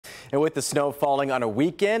And with the snow falling on a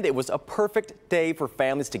weekend, it was a perfect day for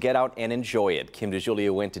families to get out and enjoy it. Kim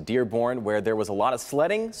DeJulio went to Dearborn, where there was a lot of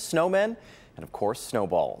sledding, snowmen, and of course,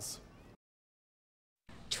 snowballs.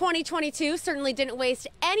 2022 certainly didn't waste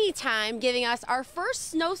any time giving us our first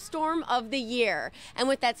snowstorm of the year. And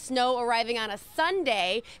with that snow arriving on a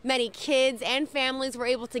Sunday, many kids and families were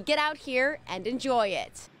able to get out here and enjoy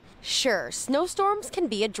it. Sure, snowstorms can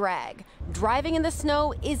be a drag. Driving in the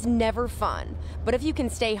snow is never fun. But if you can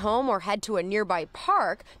stay home or head to a nearby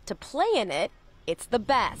park to play in it, it's the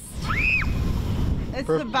best. It's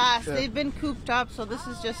the best. They've been cooped up, so this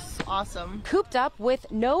is just awesome. Cooped up with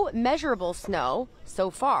no measurable snow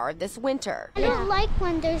so far this winter. I don't like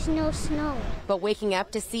when there's no snow. But waking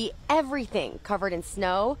up to see everything covered in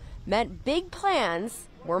snow meant big plans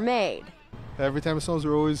were made. Every time it snows,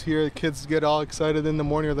 we're always here. The kids get all excited in the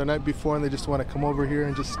morning or the night before, and they just want to come over here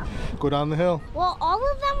and just go down the hill. Well,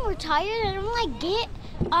 all of them were tired, and I'm like, get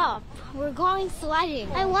up. We're going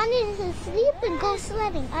sledding. I wanted to sleep and go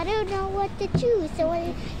sledding. I don't know what to choose, so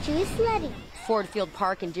I choose sledding. Ford Field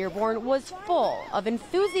Park in Dearborn was full of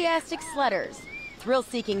enthusiastic sledders,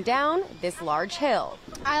 thrill-seeking down this large hill.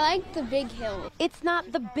 I like the big hill. It's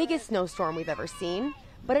not the biggest snowstorm we've ever seen,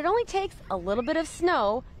 but it only takes a little bit of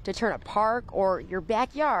snow to turn a park or your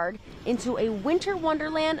backyard into a winter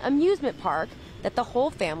wonderland amusement park that the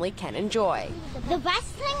whole family can enjoy. The best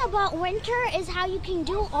thing about winter is how you can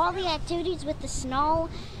do all the activities with the snow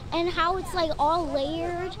and how it's like all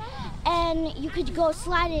layered, and you could go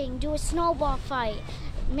sledding, do a snowball fight,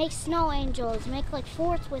 make snow angels, make like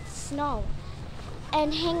forts with snow.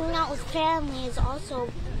 And hanging out with family is also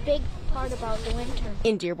a big part about the winter.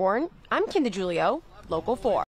 In Dearborn, I'm Kim DeJulio, Local 4.